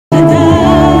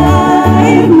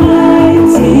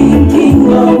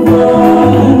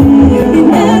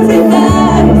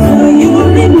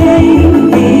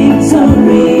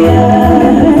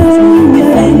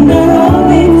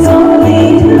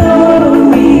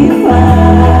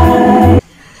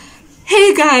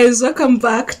Guys, welcome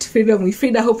back to Freedom with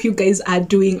Fridah. Hope you guys are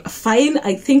doing fine.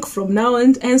 I think from now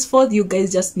on henceforth you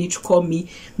guys just need to call me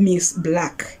Miss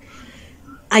Black.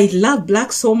 I love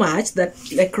black so much that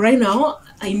like right now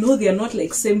I know they are not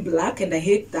like same black and I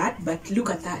hate that, but look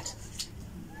at that.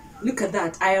 Look at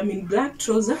that. I am in black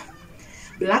trouser,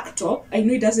 black top. I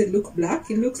know it doesn't look black.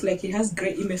 It looks like it has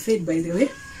gray. It may fade, by the way.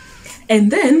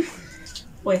 And then,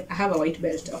 wait, I have a white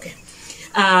belt. Okay.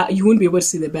 You won't be able to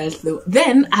see the belt though.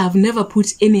 Then I have never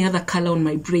put any other color on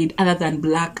my braid other than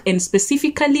black, and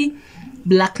specifically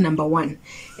black #1.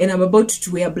 And I'm about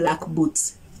to wear black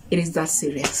boots. It is that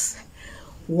serious.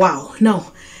 Wow.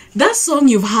 Now, that song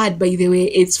you've heard, by the way,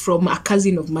 it's from a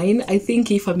cousin of mine. I think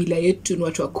he familiar yetu ni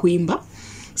watu wa kuimba.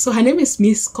 So her name is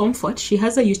Miss Comfort. She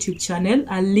has a YouTube channel.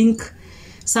 I'll link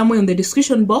somewhere in the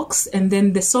description box. And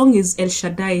then the song is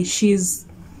El-Shadai. She's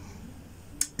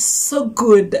so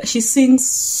good. She sings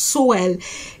so well.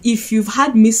 If you've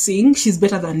heard me sing, she's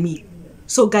better than me.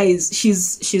 So guys,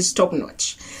 she's top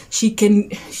notch. She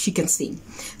can sing.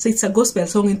 So it's a gospel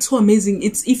song. It's so amazing.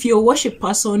 It's if you're a worship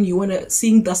person, you want to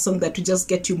sing that song that will just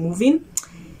get you moving,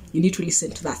 you need to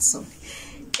listen to that song.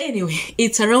 Anyway,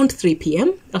 it's around 3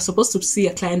 p.m. I was supposed to see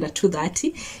a client at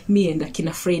 2:30, me and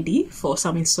Akina Freddy for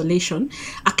some installation.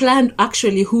 A client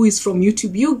actually who is from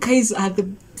YouTube. You guys are the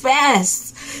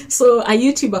best. So a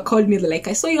YouTuber called me, like,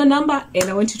 I saw your number and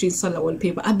I want you to install a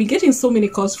wallpaper. I've been getting so many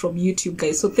calls from YouTube,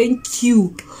 guys. So thank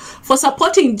you for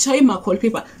supporting Joymark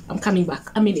Wallpaper. I'm coming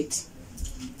back. A minute.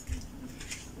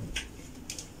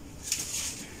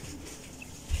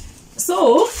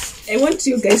 So I want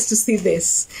you guys to see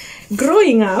this.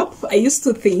 Growing up, I used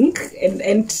to think,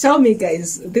 and tell me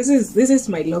guys, this is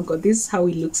my logo. This is how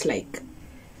it looks like.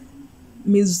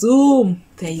 Me zoom.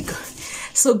 There you go.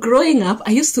 So growing up,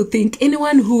 I used to think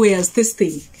anyone who wears this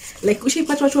thing, like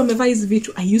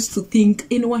I used to think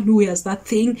anyone who wears that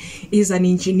thing is an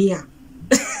engineer.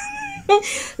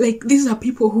 Like, these are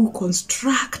people who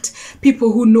construct,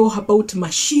 people who know about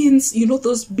machines, you know,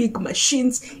 those big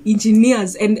machines,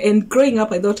 engineers. And growing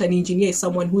up, I thought an engineer is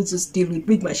someone who just deals with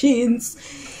big machines,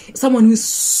 someone who's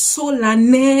so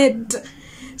learned.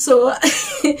 So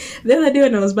the other day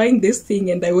when I was buying this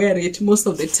thing, and I wear it most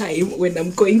of the time when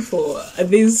I'm going for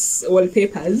these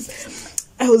wallpapers,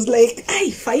 I was like,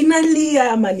 "Ay, finally,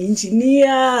 I'm an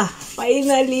engineer.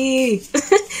 Finally."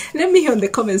 Let me hear in the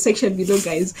comment section below,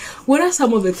 guys. What are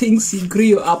some of the things you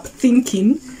grew up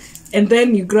thinking, and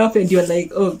then you grow up and you're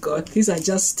like, "Oh God, these are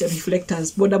just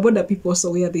reflectors." Border people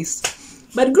also wear this.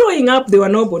 But growing up, there were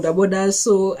no border,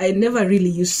 so I never really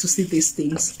used to see these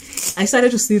things. I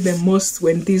started to see them most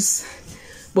when these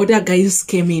border guys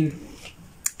came in.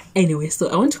 Anyway, so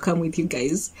I want to come with you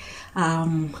guys.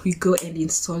 We go and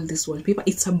install this wallpaper.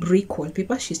 It's a brick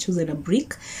wallpaper. She's chosen a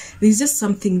brick. There's just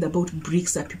something about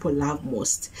bricks that people love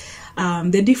most.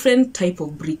 The different type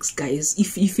of bricks, guys.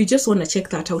 If you just want to check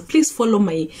that out, please follow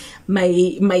my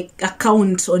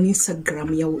account on Instagram,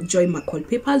 Joymark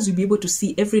Wallpapers. You'll be able to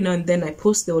see every now and then I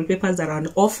post the wallpapers that are on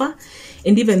offer,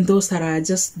 and even those that are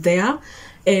just there,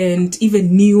 and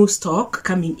even new stock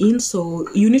coming in. So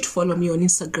you need to follow me on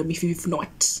Instagram if you've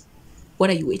not. What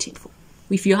are you waiting for?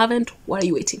 If you haven't, what are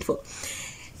you waiting for?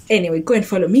 Anyway, go and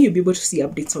follow me. You'll be able to see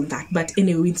updates on that. But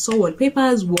anyway, we install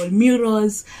wallpapers, wall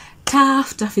murals,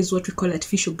 turf. Turf is what we call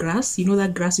artificial grass. You know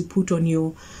that grass you put on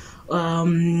your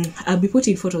I'll be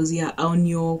putting photos here on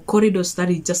your corridors that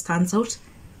it just stands out.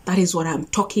 That is what I'm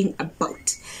talking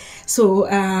about. So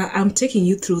I'm taking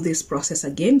you through this process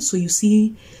again, so you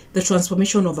see the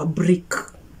transformation of a brick,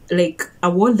 like a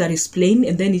wall that is plain,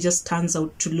 and then it just turns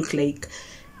out to look like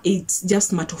it's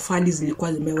just matofali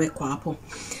zilikuwa zimewekwa hapo.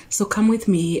 So come with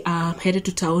me. Headed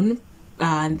to town,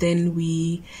 and then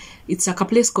it's like a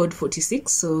place called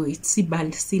 46. So it's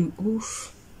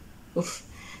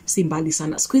Simbali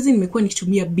sana. Squeezing nimekuwa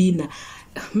nikitumia bina.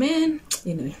 Man,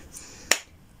 anyway.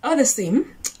 All the same,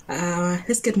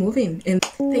 let's get moving. And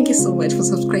thank you so much for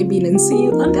subscribing, and see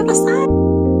you on the other side.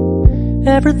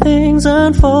 Everything's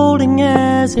unfolding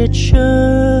as it should.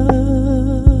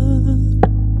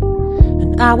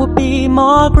 I would be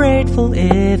more grateful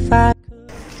if I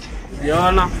could.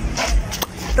 Yana.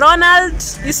 Ronald,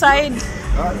 this side.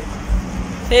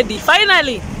 Eddie,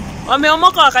 finally.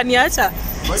 Wameomoka wakaniacha.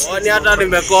 Wani hata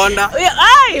nimekonda.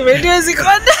 Ai, imeniwezi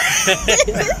konda.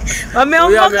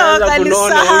 Wameomoka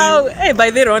wakanisahau. Hey,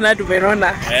 by the Ronald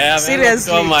tumeona.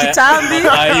 Seriously, kitambi.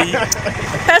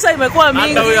 Pesa imekuwa mingi.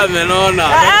 Hata huyo amenona.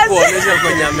 Kuonesha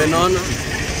kwenye amenona.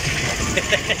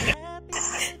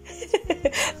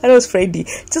 That was Freddy.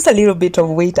 Just a little bit of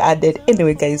weight added.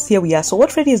 Anyway, guys, here we are. So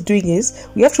what Freddy is doing is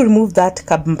we have to remove that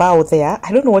kambao there.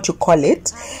 I don't know what you call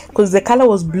it because the color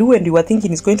was blue and we were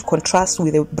thinking it's going to contrast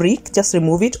with a brick. Just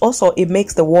remove it. Also, it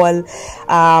makes the wall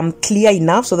clear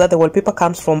enough so that the wallpaper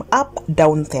comes from up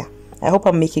down there. I hope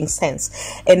I'm making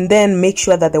sense. And then make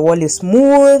sure that the wall is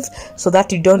smooth so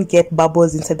that you don't get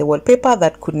bubbles inside the wallpaper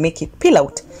that could make it peel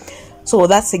out. So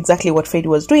that's exactly what Freddy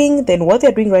was doing. Then what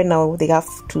they're doing right now, they have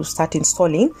to start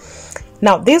installing.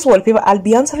 Now this wallpaper, I'll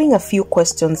be answering a few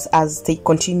questions as they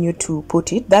continue to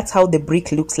put it. That's how the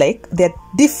brick looks like. There are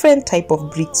different type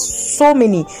of bricks, so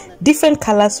many different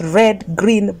colors, red,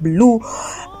 green, blue,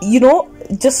 you know,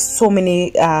 just so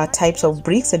many types of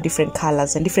bricks and different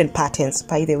colors and different patterns,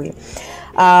 by the way.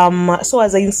 So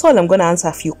as I install, I'm going to answer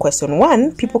a few questions.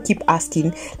 One, people keep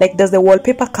asking, like, does the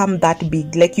wallpaper come that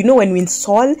big? Like, you know, when we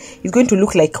install, it's going to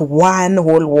look like one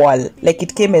whole wall, like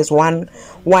it came as one,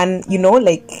 you know,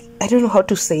 like, I don't know how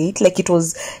to say it, like it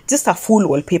was just a full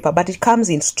wallpaper, but it comes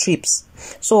in strips.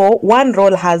 So one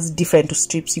roll has different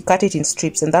strips. You cut it in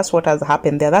strips, and that's what has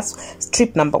happened there. That's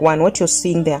strip number one, what you're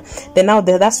seeing there. Then now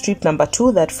that's strip number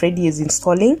two that Freddy is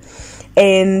installing.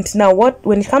 And now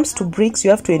when it comes to bricks, you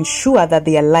have to ensure that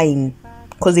they align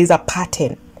because there's a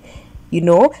pattern, you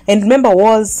know. And remember,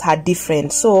 walls are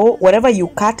different, so whatever you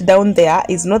cut down there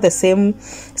is not the same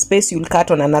space you'll cut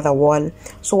on another wall.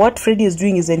 So what Freddy is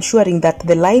doing is ensuring that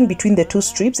the line between the two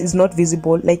strips is not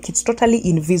visible, like it's totally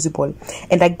invisible.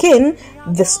 And again,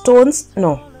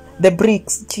 the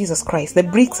bricks, Jesus Christ, the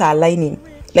bricks are aligning.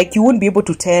 Like you won't be able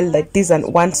to tell that this is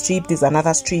one strip, this is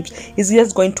another strip. It's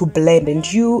just going to blend,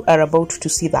 and you are about to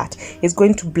see that. It's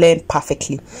going to blend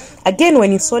perfectly. Again,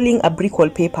 when installing a brick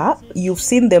wallpaper, you've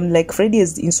seen them, like Freddy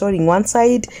is installing one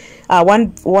side,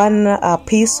 one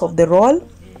piece of the roll,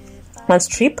 one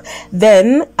strip.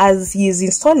 Then as he is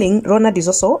installing, Ronald is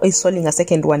also installing a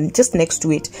second one just next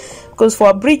to it. Because for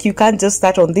a brick, you can't just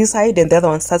start on this side and the other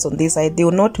one starts on this side. They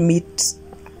will not meet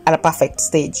at a perfect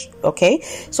stage. Okay,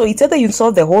 so it's either you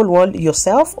install the whole wall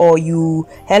yourself or you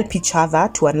help each other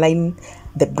to align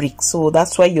the brick. So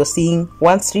that's why you're seeing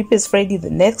one strip is Freddy, the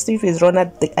next strip is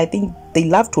Ronald. I think they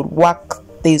love to work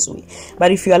this way,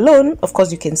 but if you're alone, of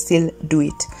course you can still do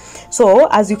it. So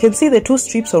as you can see, the two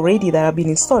strips already that have been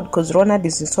installed, because Ronald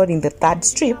is installing the third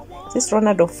strip. This is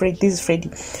Ronald or Freddy, this is Freddy.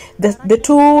 The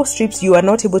two strips, you are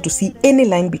not able to see any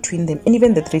line between them, and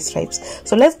even the three stripes.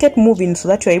 So let's get moving so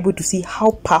that you're able to see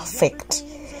how perfect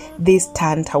this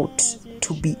turned out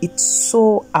to be. It's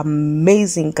so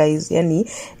amazing, guys.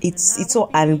 Yani, it's so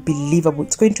unbelievable.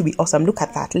 It's going to be awesome. Look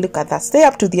at that. Stay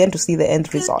up to the end to see the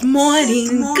end result.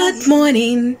 Good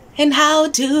morning, and how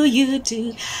do you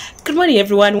do? Good morning,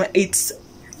 everyone. It's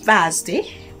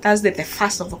Thursday the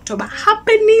 1st of October.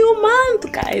 Happy new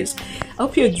month, guys. I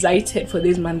hope you're excited for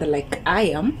this month like I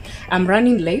am. I'm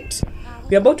running late.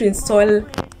 We're about to install,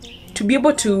 to be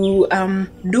able to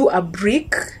do a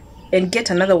brick and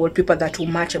get another wallpaper that will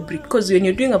match a brick, because when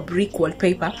you're doing a brick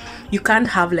wallpaper, you can't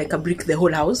have like a brick the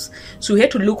whole house. So we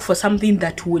had to look for something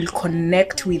that will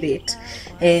connect with it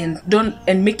and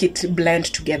make it blend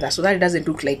together, so that it doesn't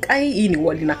look like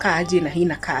that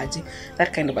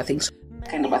kind of a thing.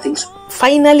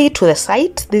 Finally to the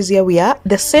site. This here we are,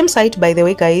 the same site, by the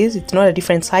way, guys. It's not a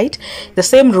different site, the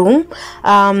same room.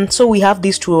 So we have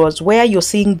these two rows. Where you're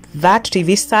seeing that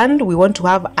TV stand, we want to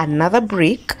have another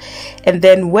brick, and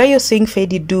then where you're seeing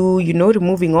Freddy do, you know,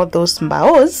 removing all those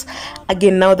mbaos,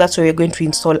 again, now that's where we're going to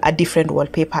install a different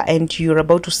wallpaper, and you're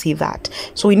about to see that.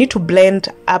 So we need to blend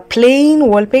a plain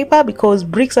wallpaper because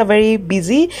bricks are very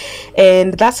busy,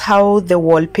 and that's how the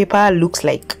wallpaper looks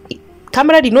like.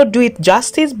 Camera did not do it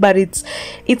justice, but it's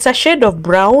a shade of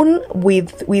brown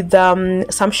with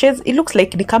some shades. It looks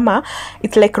like nikama,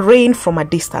 it's like rain from a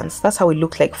distance. That's how it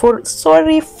looks like.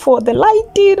 Sorry for the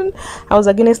lighting, I was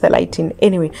against the lighting.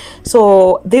 Anyway,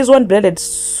 so this one blended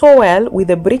so well with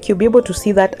the brick. You'll be able to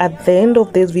see that at the end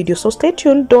of this video, so stay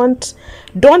tuned. Don't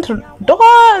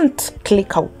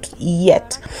click out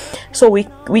yet. So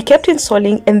we kept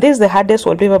installing, and this is the hardest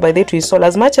wallpaper by the way to install.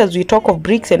 As much as we talk of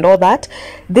bricks and all that,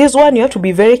 this one you have to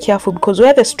be very careful, because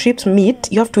where the strips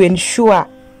meet, you have to ensure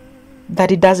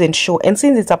that it doesn't show. And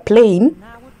since it's a plain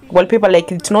wallpaper,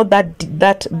 like it's not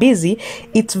that busy,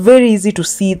 it's very easy to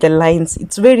see the lines.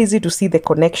 It's very easy to see the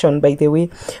connection, by the way,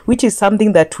 which is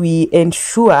something that we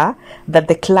ensure that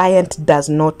the client does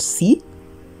not see,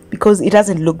 because it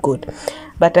doesn't look good.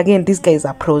 But again, these guys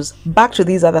are pros. Back to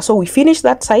these other. So we finished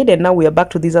that side, and now we are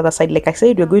back to this other side. Like I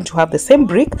said, we're going to have the same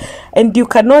brick, and you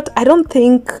cannot, I don't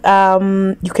think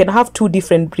you can have two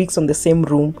different bricks on the same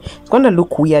room. It's gonna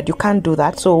look weird. You can't do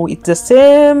that. So it's the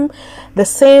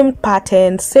same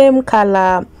pattern, same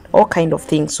color, all kind of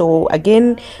things. So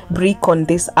again, brick on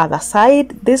this other side.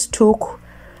 This took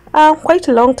quite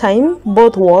a long time,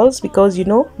 both walls, because you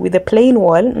know, with the plain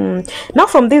wall. Now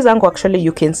from this angle, actually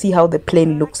you can see how the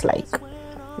plain looks like.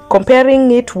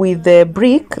 Comparing it with the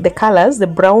brick, the colors, the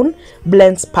brown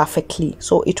blends perfectly,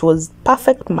 so it was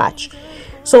perfect match.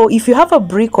 So if you have a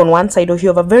brick on one side, or if you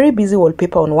have a very busy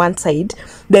wallpaper on one side,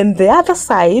 then the other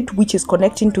side, which is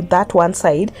connecting to that one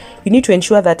side, you need to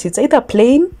ensure that it's either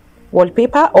plain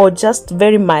wallpaper or just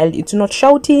very mild. It's not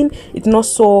shouting, it's not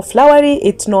so flowery,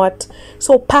 it's not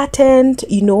so patterned,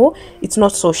 you know, it's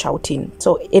not so shouting.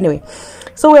 So anyway,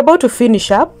 so we're about to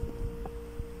finish up.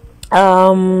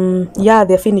 Yeah,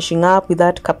 they're finishing up with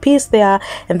that capiz there,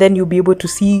 and then you'll be able to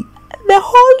see the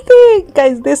whole thing.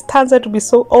 Guys, this turns out to be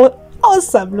so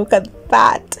awesome. Look at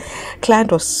that.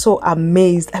 Client was so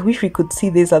amazed. I wish we could see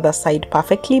this other side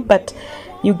perfectly, but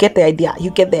you get the idea. You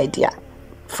get the idea.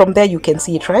 From there you can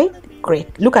see it, right?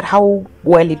 Great. Look at how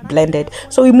well it blended.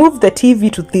 So we moved the TV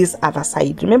to this other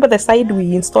side. Remember the side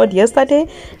we installed yesterday?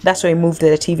 That's where we moved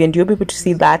the TV, and you'll be able to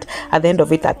see that at the end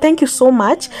of it. Thank you so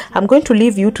much. I'm going to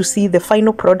leave you to see the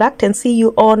final product, and see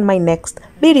you on my next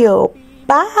video.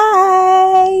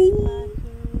 Bye.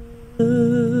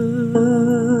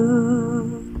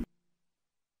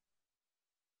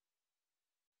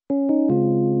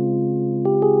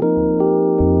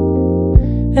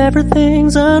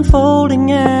 Everything's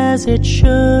unfolding as it should,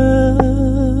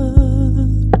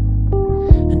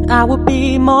 and I would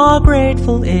be more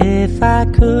grateful if I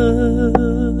could.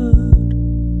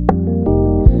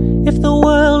 If the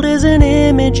world is an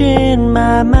image in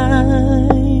my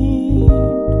mind,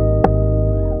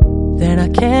 then I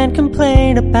can't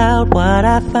complain about what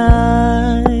I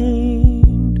find.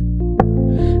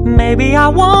 Maybe I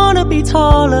wanna be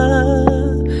taller,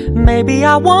 maybe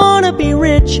I wanna be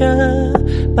richer,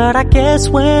 but I guess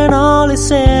when all is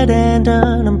said and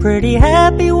done, I'm pretty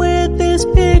happy with this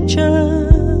picture,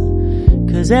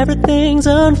 'cause everything's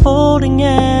unfolding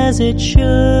as it should,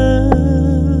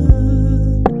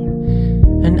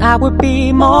 and I would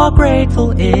be more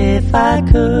grateful if I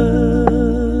could.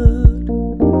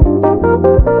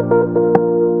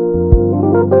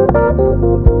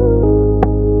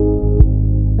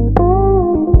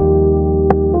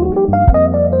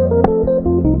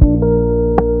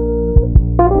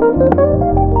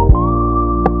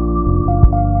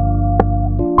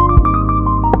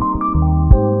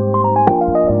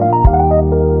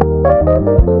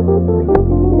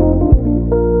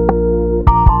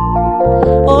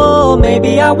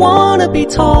 Maybe I wanna be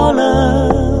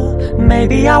taller,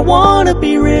 maybe I wanna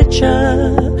be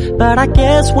richer, but I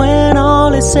guess when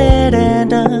all is said and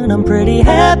done, I'm pretty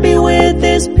happy with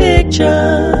this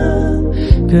picture,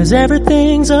 'cause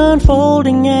everything's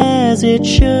unfolding as it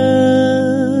should,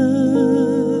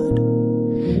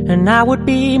 and I would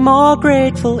be more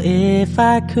grateful if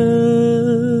I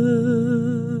could.